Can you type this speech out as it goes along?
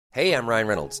Hey, I'm Ryan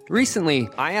Reynolds. Recently,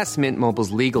 I asked Mint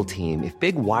Mobile's legal team if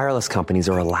big wireless companies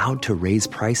are allowed to raise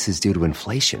prices due to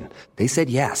inflation. They said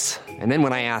yes. And then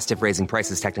when I asked if raising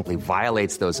prices technically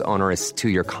violates those onerous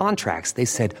two-year contracts, they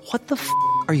said, "What the f***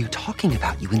 are you talking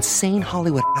about, you insane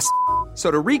Hollywood ass?" So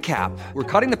to recap, we're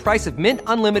cutting the price of Mint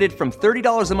Unlimited from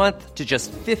 $30 a month to just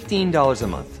 $15 a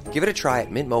month. Give it a try at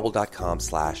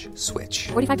mintmobile.com/switch.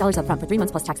 $45 up front for 3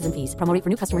 months plus taxes and fees. Promo rate for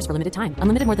new customers for limited time.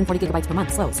 Unlimited more than 40 gigabytes per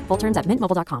month. Slows full terms at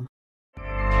mintmobile.com.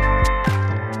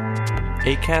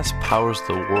 Acast powers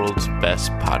the world's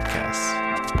best podcasts.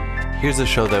 Here's a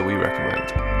show that we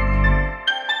recommend.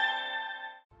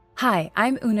 Hi,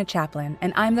 I'm Una Chaplin,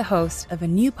 and I'm the host of a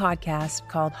new podcast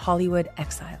called Hollywood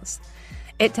Exiles.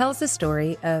 It tells the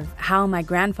story of how my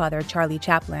grandfather, Charlie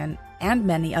Chaplin, and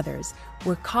many others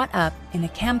were caught up in a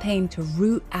campaign to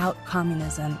root out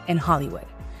communism in Hollywood.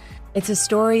 It's a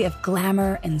story of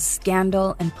glamour and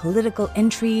scandal and political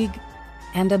intrigue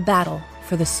and a battle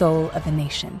for the soul of a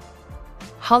nation.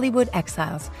 Hollywood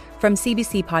Exiles from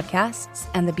CBC Podcasts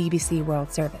and the BBC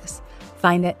World Service.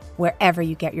 Find it wherever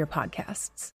you get your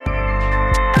podcasts.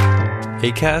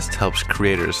 Acast helps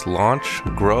creators launch,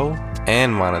 grow,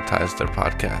 and monetize their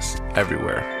podcasts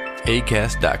everywhere.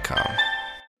 Acast.com.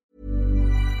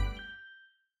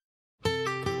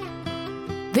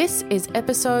 This is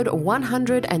episode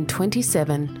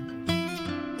 127.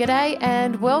 G'day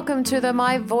and welcome to the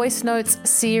My Voice Notes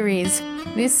series.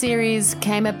 This series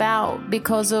came about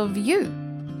because of you.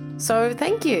 So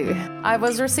thank you. I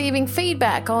was receiving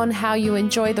feedback on how you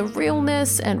enjoy the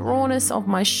realness and rawness of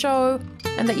my show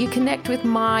and that you connect with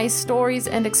my stories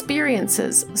and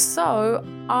experiences. So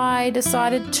I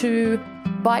decided to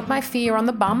bite my fear on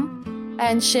the bum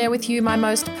and share with you my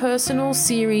most personal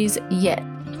series yet.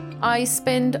 I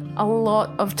spend a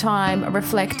lot of time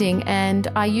reflecting and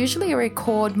I usually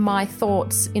record my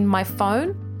thoughts in my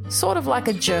phone, sort of like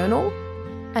a journal.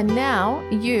 And now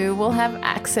you will have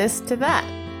access to that.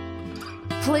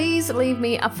 Please leave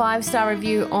me a 5-star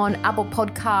review on Apple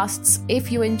Podcasts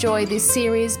if you enjoy this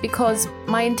series, because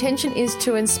my intention is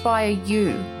to inspire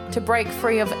you to break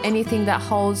free of anything that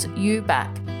holds you back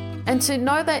and to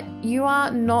know that you are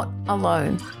not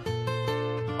alone.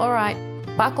 All right,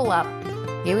 buckle up.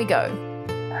 Here we go.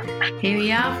 Here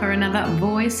we are for another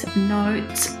Voice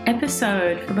Notes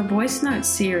episode for the Voice Notes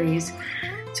series.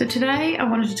 So today I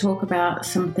wanted to talk about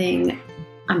something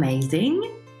amazing,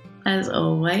 as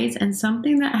always, and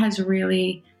something that has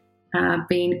really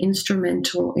been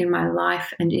instrumental in my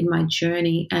life and in my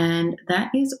journey, and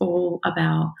that is all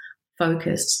about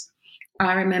focus.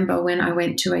 I remember when I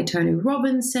went to a Tony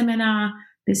Robbins seminar,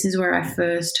 this is where I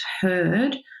first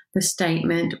heard the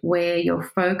statement, where your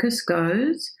focus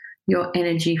goes, your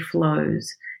energy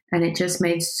flows. And it just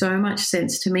made so much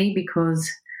sense to me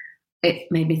because it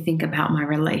made me think about my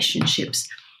relationships.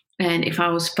 And if I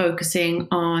was focusing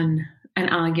on an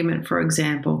argument, for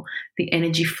example, the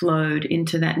energy flowed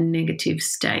into that negative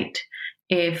state.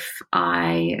 If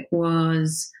I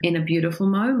was in a beautiful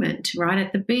moment right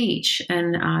at the beach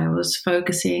and I was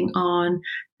focusing on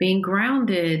being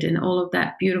grounded and all of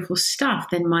that beautiful stuff,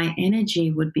 then my energy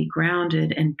would be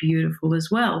grounded and beautiful as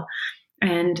well.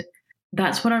 And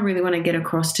that's what I really want to get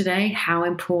across today, how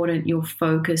important your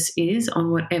focus is on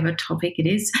whatever topic it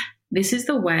is. This is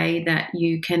the way that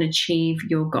you can achieve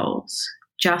your goals,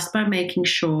 just by making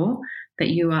sure that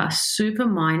you are super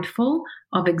mindful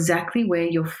of exactly where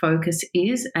your focus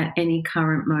is at any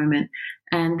current moment.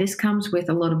 And this comes with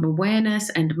a lot of awareness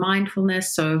and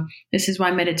mindfulness. So this is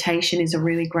why meditation is a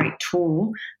really great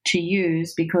tool to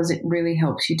use, because it really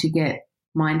helps you to get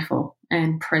mindful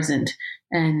and present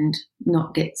and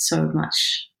not get so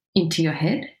much into your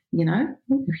head. You know,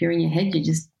 if you're in your head, you're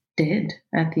just dead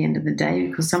at the end of the day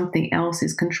because something else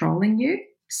is controlling you.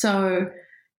 So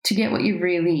to get what you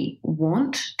really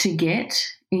want to get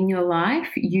in your life,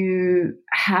 you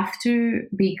have to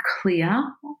be clear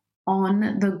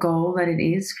on the goal that it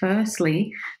is,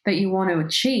 firstly, that you want to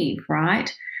achieve,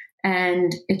 right?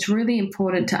 And it's really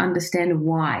important to understand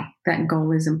why that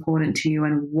goal is important to you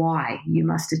and why you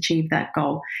must achieve that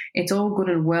goal. It's all good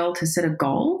and well to set a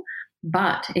goal,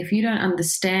 but if you don't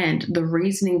understand the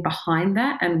reasoning behind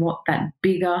that and what that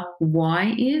bigger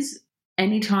why is,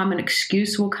 anytime an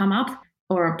excuse will come up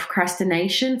or a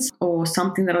procrastination or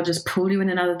something that'll just pull you in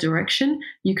another direction,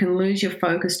 you can lose your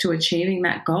focus to achieving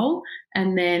that goal,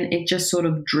 and then it just sort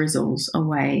of drizzles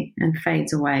away and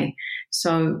fades away.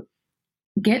 So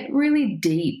get really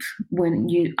deep when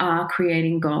you are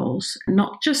creating goals,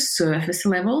 not just surface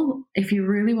level. If you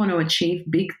really want to achieve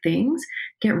big things,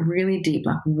 get really deep.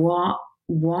 Like,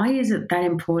 why is it that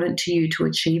important to you to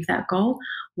achieve that goal?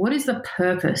 What is the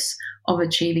purpose of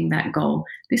achieving that goal?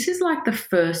 This is like the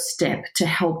first step to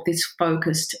help this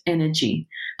focused energy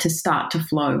to start to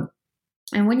flow.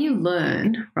 And when you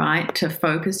learn, right, to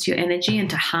focus your energy and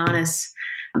to harness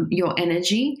your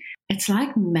energy, it's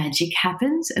like magic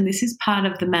happens. And this is part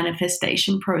of the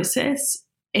manifestation process.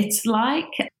 It's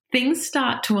like things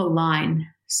start to align.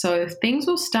 So things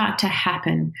will start to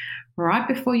happen right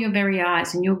before your very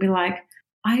eyes, and you'll be like,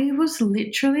 I was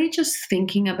literally just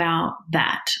thinking about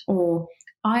that, or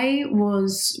I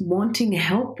was wanting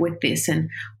help with this, and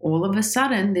all of a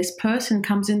sudden this person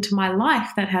comes into my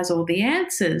life that has all the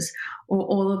answers, or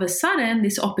all of a sudden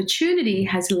this opportunity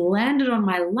has landed on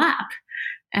my lap.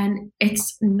 And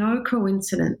it's no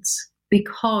coincidence,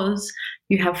 because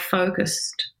you have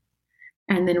focused.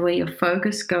 And then where your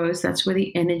focus goes, that's where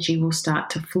the energy will start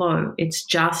to flow. It's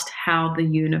just how the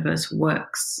universe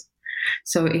works.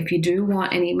 So if you do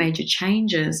want any major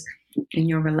changes in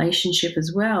your relationship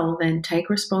as well, then take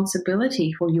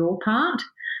responsibility for your part.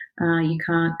 You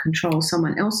can't control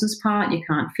someone else's part. You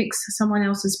can't fix someone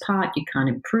else's part. You can't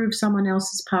improve someone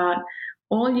else's part.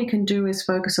 All you can do is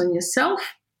focus on yourself,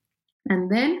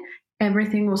 and then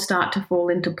everything will start to fall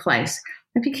into place.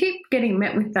 If you keep getting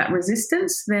met with that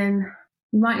resistance, then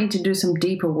you might need to do some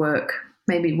deeper work,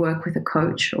 maybe work with a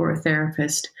coach or a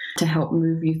therapist to help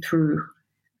move you through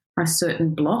a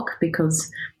certain block,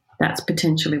 because that's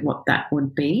potentially what that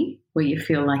would be, where you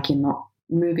feel like you're not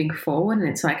moving forward. And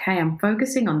it's like, hey, I'm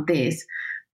focusing on this,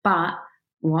 but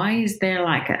why is there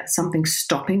like something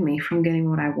stopping me from getting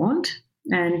what I want?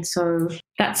 And so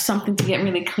that's something to get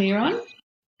really clear on.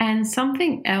 And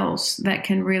something else that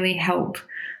can really help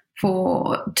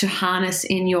to harness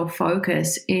in your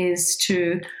focus is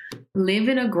to live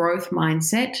in a growth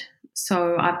mindset.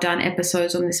 So I've done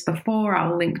episodes on this before.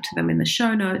 I'll link to them in the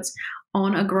show notes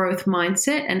on a growth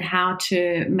mindset and how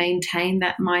to maintain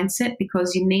that mindset,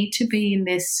 because you need to be in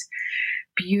this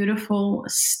beautiful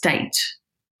state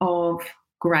of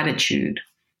gratitude.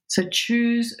 So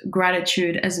choose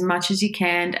gratitude as much as you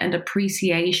can and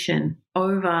appreciation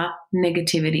over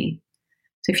negativity.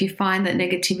 So if you find that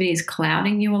negativity is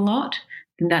clouding you a lot,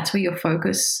 then that's where your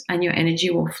focus and your energy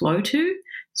will flow to.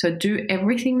 So do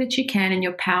everything that you can in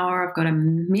your power. I've got a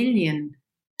million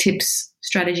tips,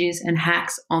 strategies, and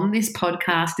hacks on this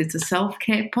podcast. It's a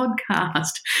self-care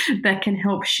podcast that can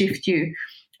help shift you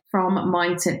from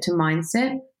mindset to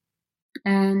mindset.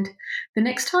 And the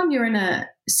next time you're in a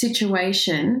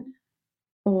situation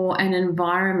or an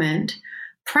environment,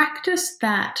 practice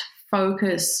that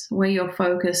focus. Where your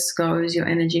focus goes, your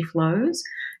energy flows.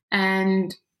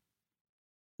 And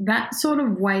that sort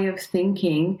of way of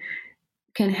thinking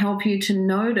can help you to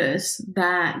notice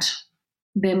that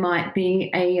there might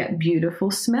be a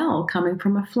beautiful smell coming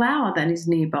from a flower that is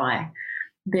nearby.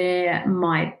 There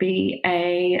might be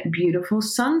a beautiful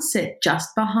sunset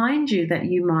just behind you that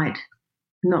you might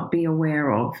not be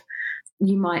aware of.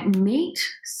 You might meet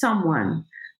someone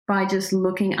by just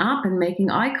looking up and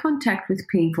making eye contact with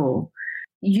people.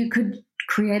 You could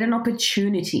create an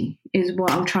opportunity, is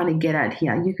what I'm trying to get at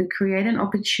here. You could create an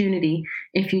opportunity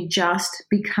if you just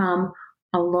become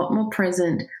a lot more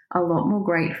present, a lot more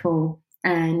grateful,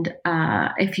 and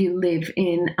if you live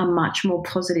in a much more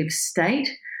positive state.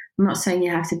 I'm not saying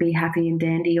you have to be happy and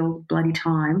dandy all the bloody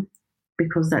time,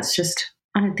 because that's just,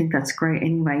 I don't think that's great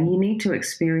anyway. You need to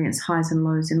experience highs and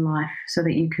lows in life so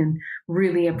that you can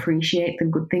really appreciate the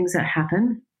good things that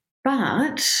happen.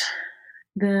 But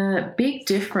the big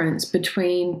difference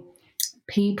between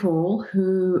people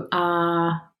who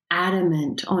are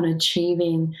adamant on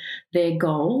achieving their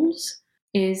goals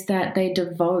is that they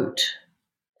devote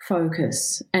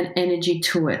focus and energy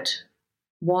to it,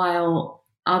 while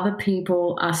other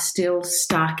people are still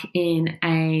stuck in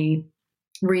a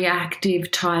reactive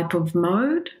type of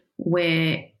mode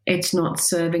where it's not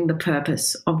serving the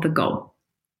purpose of the goal.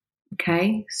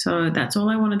 Okay, so that's all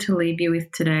I wanted to leave you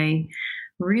with today.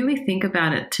 Really think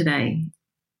about it today.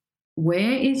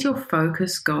 Where is your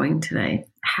focus going today?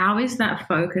 How is that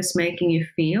focus making you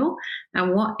feel?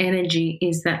 And what energy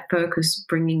is that focus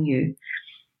bringing you?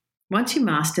 Once you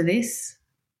master this,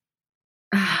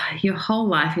 your whole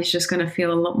life is just going to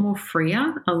feel a lot more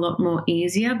freer, a lot more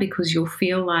easier, because you'll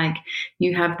feel like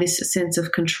you have this sense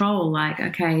of control. Like,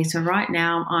 okay, so right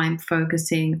now I'm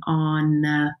focusing on,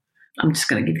 I'm just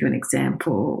going to give you an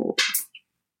example.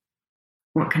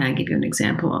 What can I give you an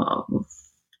example of?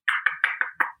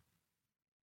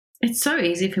 It's so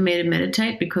easy for me to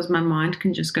meditate because my mind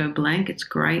can just go blank. It's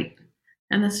great.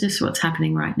 And that's just what's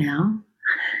happening right now.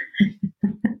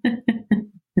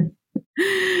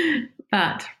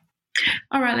 But,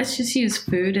 all right, let's just use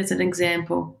food as an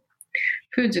example.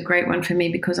 food's a great one for me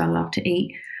because I love to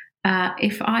eat.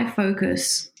 If I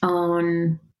focus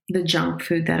on the junk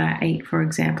food that I eat, for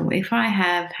example, if I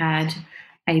have had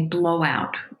a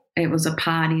blowout, it was a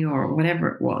party or whatever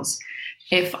it was,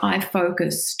 if I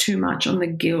focus too much on the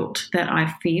guilt that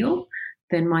I feel,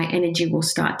 then my energy will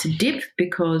start to dip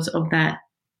because of that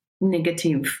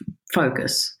negative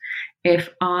focus. If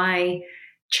I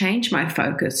change my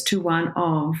focus to one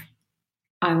of,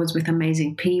 I was with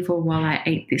amazing people while I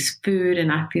ate this food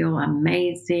and I feel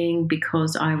amazing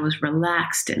because I was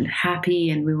relaxed and happy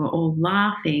and we were all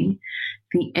laughing,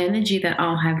 the energy that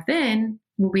I'll have then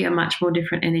will be a much more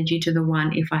different energy to the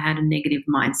one if I had a negative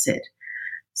mindset.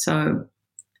 So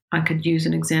I could use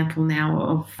an example now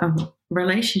of a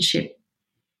relationship.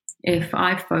 If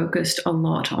I focused a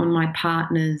lot on my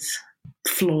partner's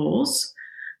flaws,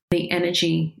 the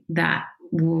energy that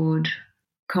would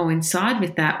coincide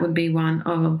with that would be one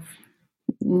of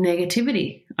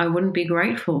negativity. I wouldn't be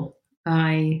grateful.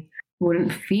 I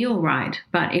wouldn't feel right.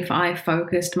 But if I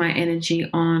focused my energy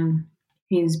on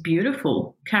his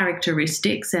beautiful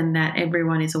characteristics and that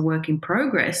everyone is a work in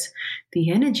progress, the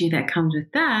energy that comes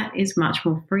with that is much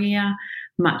more freer,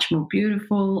 much more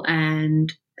beautiful,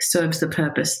 and serves the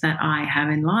purpose that I have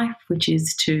in life, which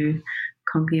is to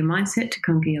conquer your mindset, to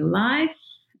conquer your life,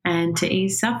 and to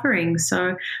ease suffering.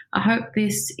 So I hope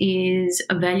this is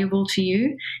valuable to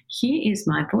you. Here is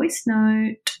my voice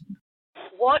note.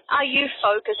 What are you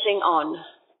focusing on?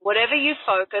 Whatever you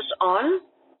focus on,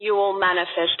 you will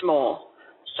manifest more.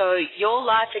 So your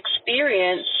life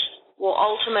experience will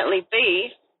ultimately be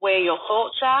where your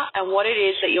thoughts are and what it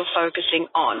is that you're focusing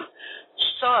on.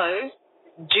 So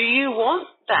do you want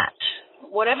that?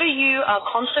 Whatever you are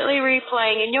constantly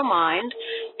replaying in your mind,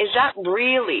 is that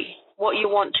really what you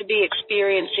want to be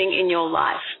experiencing in your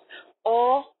life?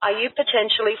 Or are you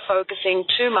potentially focusing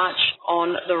too much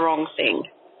on the wrong thing?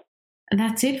 And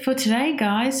that's it for today,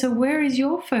 guys. So where is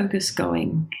your focus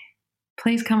going?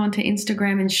 Please come onto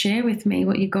Instagram and share with me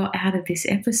what you got out of this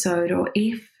episode, or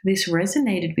if this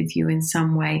resonated with you in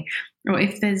some way, or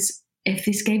if this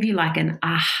gave you like an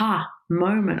aha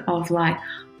moment of like,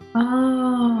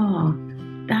 oh,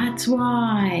 that's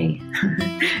why.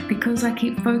 Because I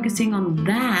keep focusing on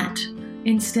that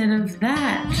instead of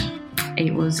that.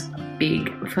 It was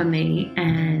big for me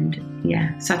and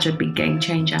yeah, such a big game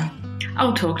changer.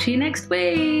 I'll talk to you next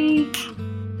week.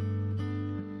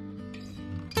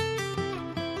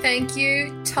 Thank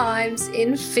you times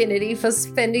infinity for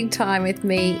spending time with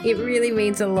me. It really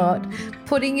means a lot.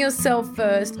 Putting yourself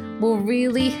first will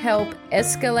really help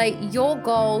escalate your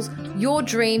goals, your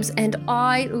dreams, and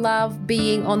I love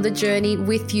being on the journey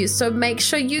with you. So make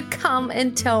sure you come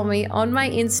and tell me on my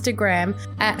Instagram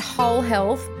at Whole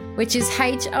Health, which is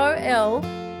HOL_health,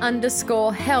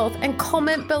 and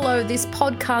comment below this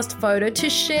podcast photo to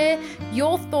share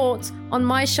your thoughts on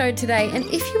my show today. And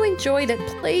if you enjoyed it,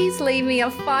 please leave me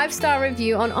a 5-star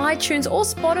review on iTunes or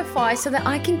Spotify so that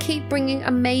I can keep bringing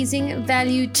amazing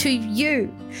value to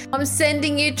you. I'm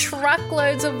sending you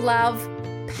truckloads of love,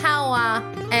 power,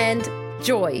 and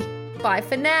joy. Bye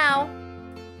for now.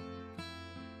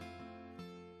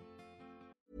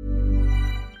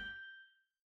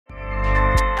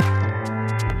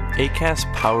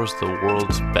 Acast powers the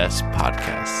world's best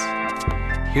podcasts.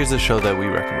 Here's a show that we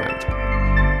recommend.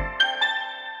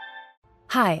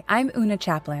 Hi, I'm Una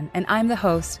Chaplin, and I'm the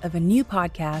host of a new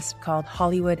podcast called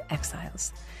Hollywood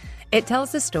Exiles. It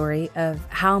tells the story of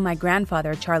how my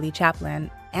grandfather, Charlie Chaplin,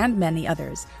 and many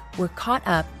others were caught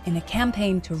up in a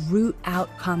campaign to root out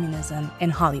communism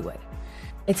in Hollywood.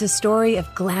 It's a story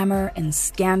of glamour and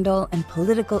scandal and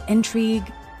political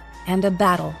intrigue and a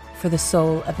battle for the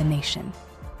soul of a nation.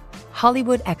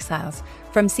 Hollywood Exiles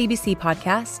from CBC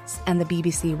Podcasts and the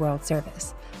BBC World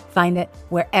Service. Find it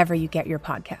wherever you get your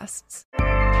podcasts.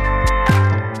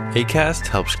 Acast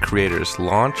helps creators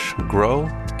launch, grow,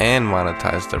 and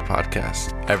monetize their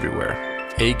podcasts everywhere.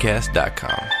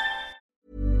 Acast.com.